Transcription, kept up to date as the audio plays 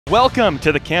Welcome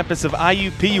to the campus of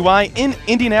IUPUI in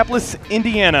Indianapolis,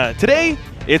 Indiana. Today,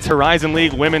 it's Horizon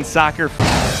League Women's Soccer.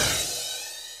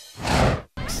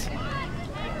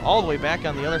 All the way back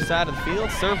on the other side of the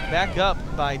field, served back up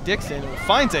by Dixon, who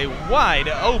finds a wide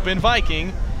open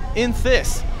Viking in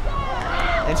Thys.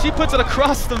 And she puts it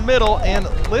across the middle, and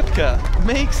Lipka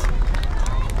makes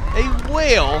a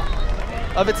whale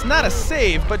of, it's not a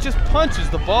save, but just punches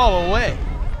the ball away.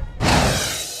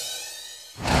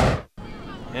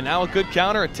 And now a good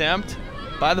counter attempt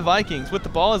by the Vikings. With the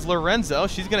ball is Lorenzo.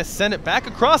 She's going to send it back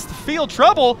across the field.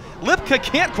 Trouble. Lipka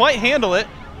can't quite handle it.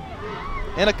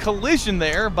 And a collision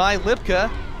there by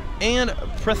Lipka and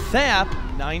Prathap,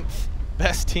 9th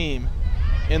best team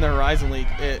in the Horizon League.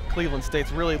 Cleveland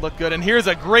State's really looked good. And here's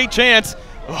a great chance.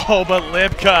 Oh, but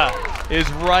Lipka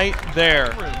is right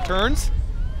there. Turns,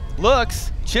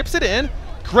 looks, chips it in.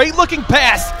 Great looking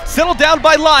pass. Settled down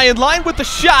by Lyon. Lyon with the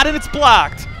shot, and it's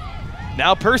blocked.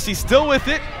 Now Percy still with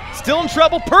it, still in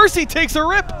trouble. Percy takes a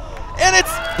rip, and it's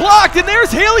blocked, and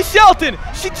there's Haley Shelton.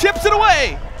 She chips it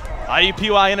away.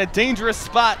 IUPUI in a dangerous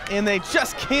spot, and they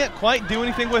just can't quite do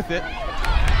anything with it.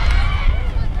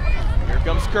 Here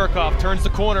comes Kirchhoff, turns the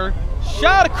corner,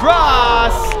 shot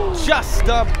across, just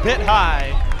a bit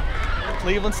high.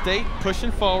 Cleveland State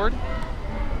pushing forward.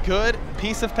 Good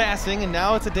piece of passing, and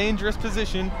now it's a dangerous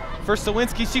position for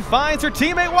Sawinski. She finds her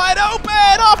teammate wide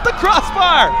open off the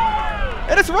crossbar.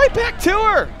 And it's right back to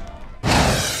her.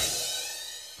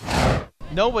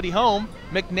 Nobody home.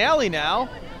 McNally now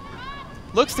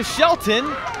looks to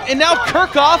Shelton, and now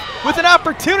Kirchhoff with an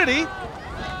opportunity.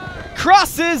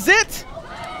 Crosses it.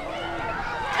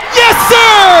 Yes,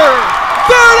 sir!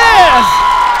 There it is!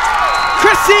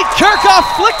 Chrissy Kirchhoff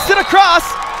flicks it across,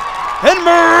 and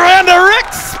Miranda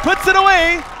Ricks puts it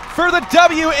away for the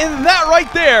W, and that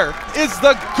right there is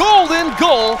the golden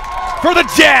goal for the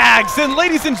Jags. And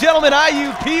ladies and gentlemen,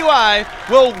 IUPUI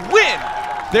will win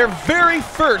their very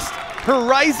first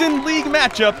Horizon League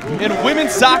matchup in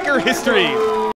women's soccer history.